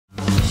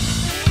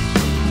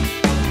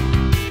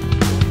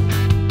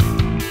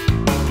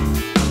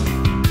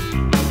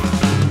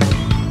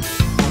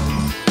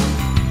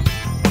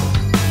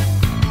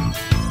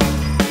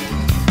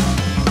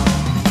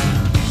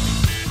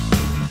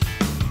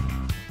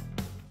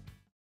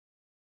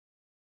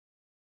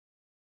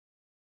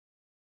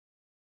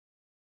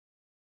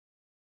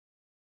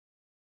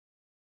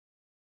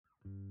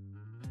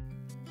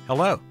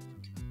Hello!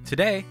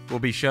 Today, we'll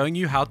be showing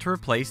you how to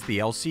replace the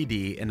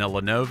LCD in a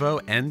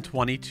Lenovo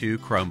N22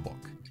 Chromebook.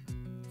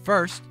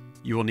 First,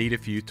 you will need a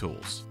few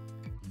tools.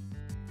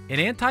 An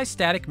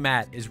anti-static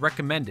mat is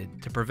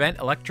recommended to prevent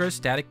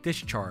electrostatic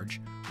discharge,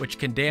 which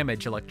can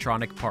damage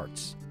electronic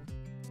parts.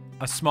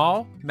 A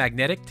small,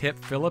 magnetic tip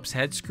Phillips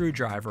head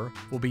screwdriver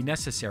will be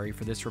necessary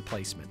for this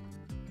replacement.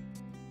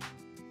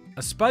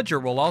 A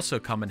spudger will also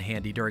come in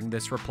handy during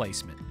this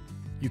replacement.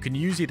 You can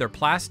use either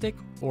plastic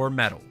or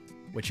metal,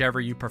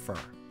 whichever you prefer.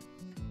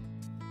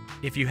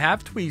 If you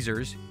have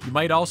tweezers, you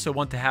might also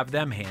want to have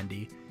them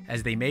handy,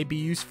 as they may be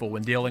useful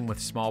when dealing with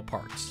small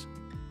parts.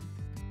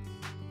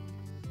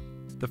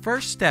 The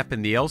first step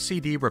in the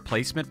LCD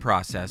replacement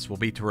process will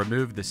be to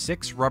remove the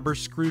 6 rubber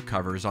screw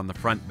covers on the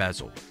front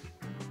bezel.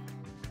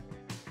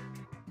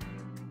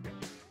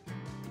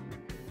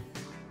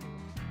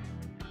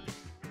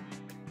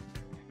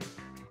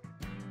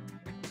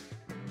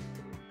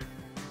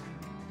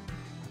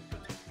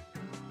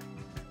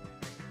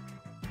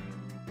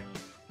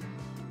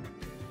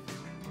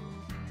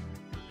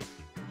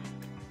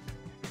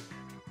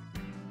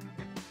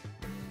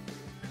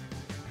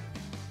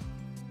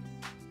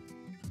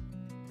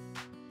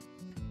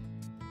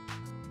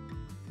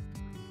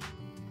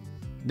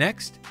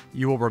 Next,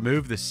 you will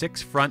remove the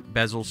 6 front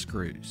bezel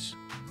screws.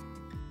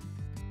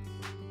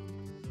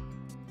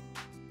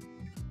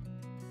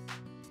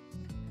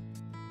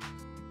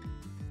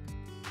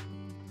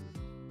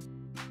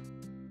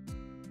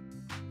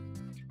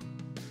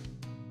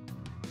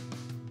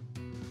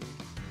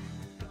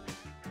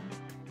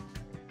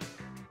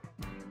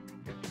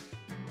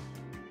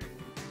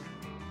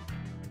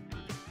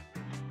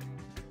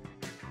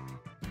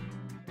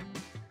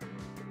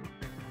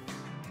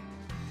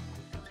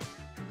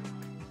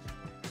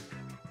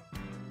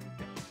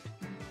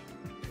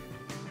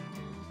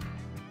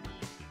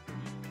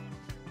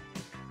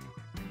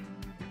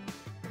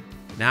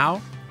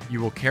 Now,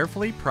 you will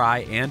carefully pry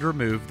and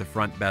remove the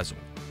front bezel.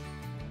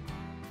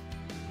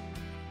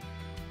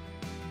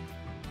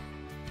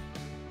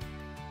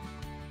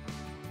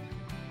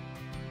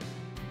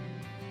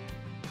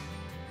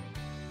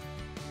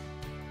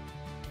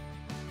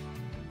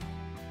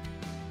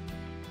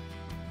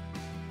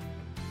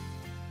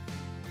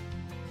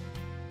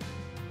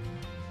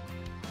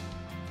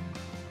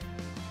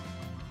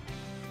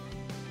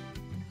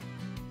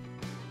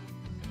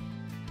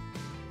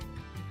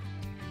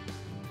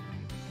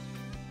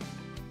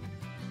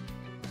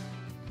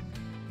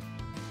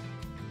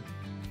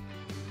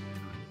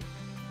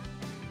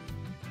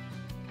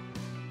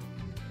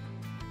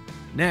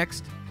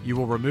 Next, you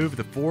will remove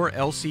the 4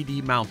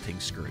 LCD mounting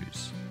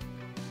screws.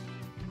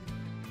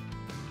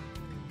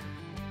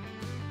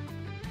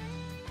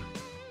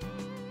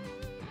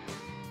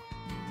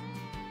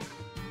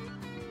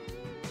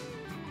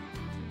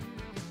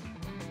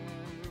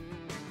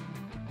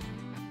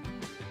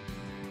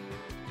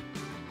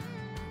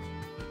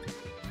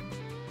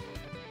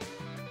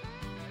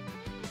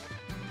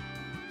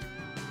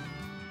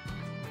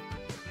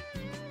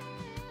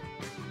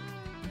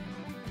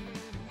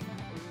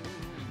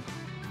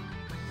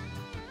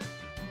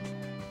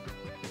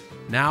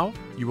 Now,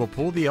 you will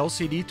pull the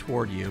LCD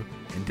toward you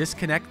and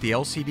disconnect the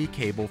LCD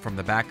cable from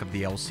the back of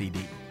the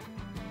LCD.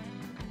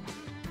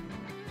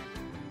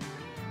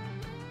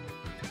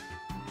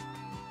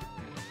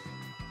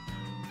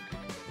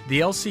 The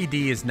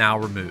LCD is now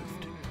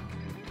removed.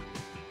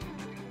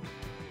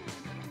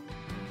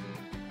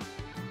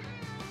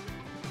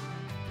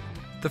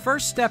 The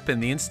first step in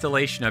the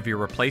installation of your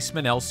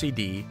replacement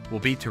LCD will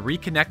be to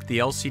reconnect the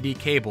LCD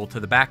cable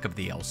to the back of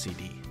the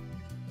LCD.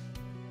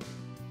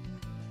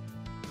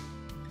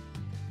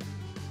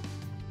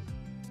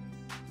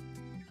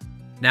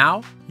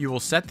 Now, you will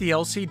set the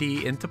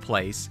LCD into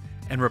place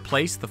and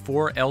replace the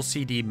 4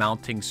 LCD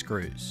mounting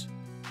screws.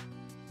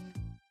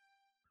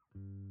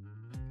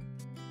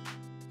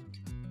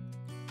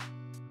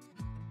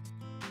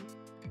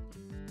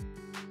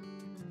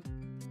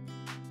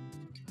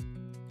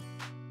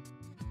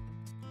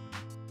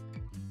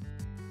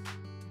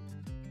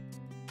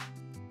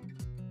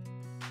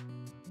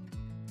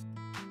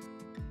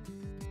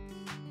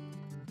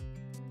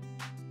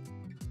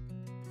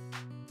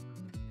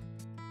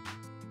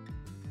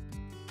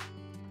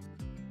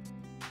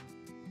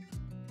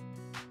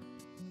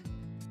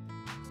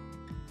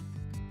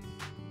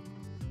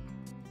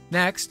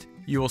 Next,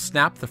 you will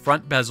snap the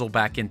front bezel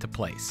back into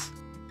place.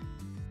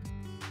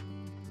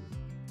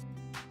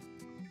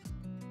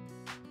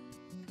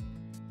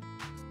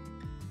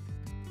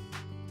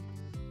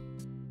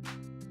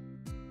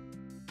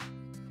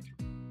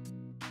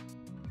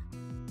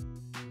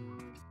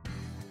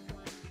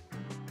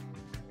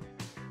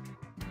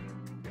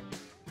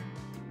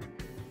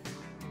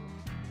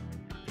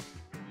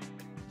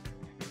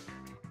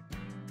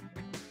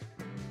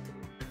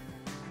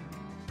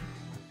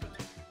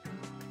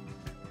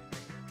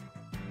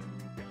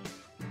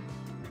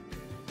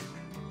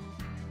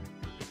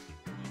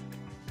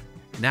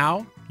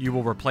 Now, you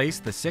will replace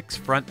the 6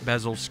 front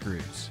bezel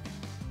screws.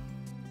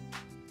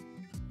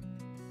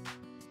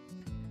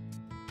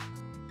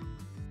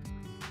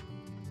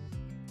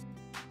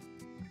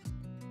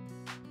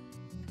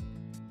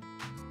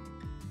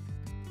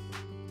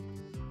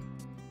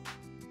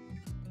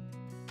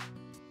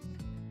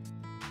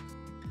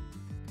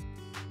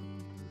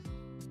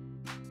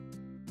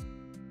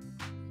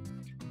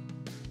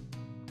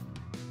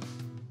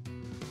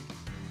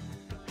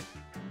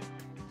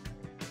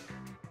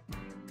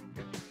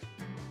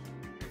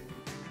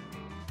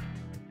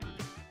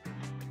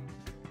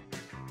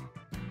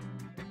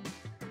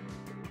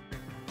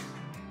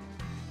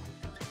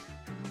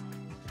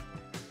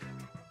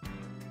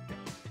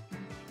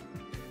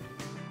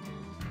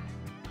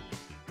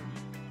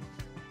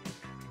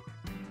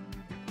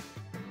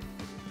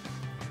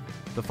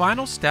 The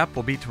final step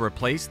will be to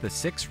replace the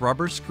 6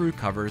 rubber screw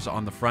covers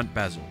on the front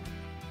bezel.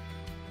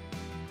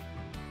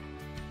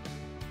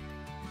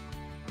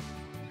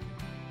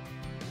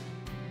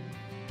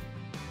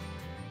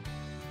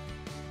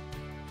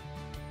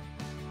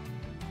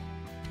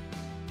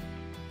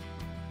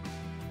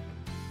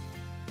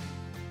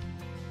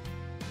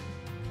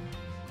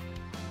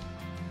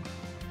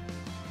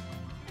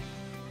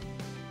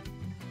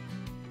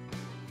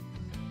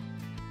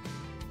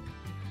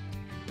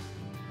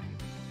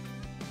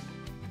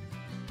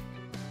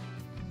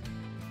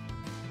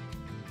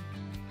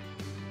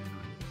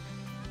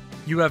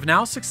 You have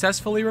now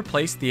successfully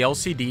replaced the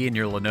LCD in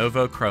your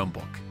Lenovo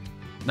Chromebook.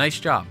 Nice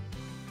job!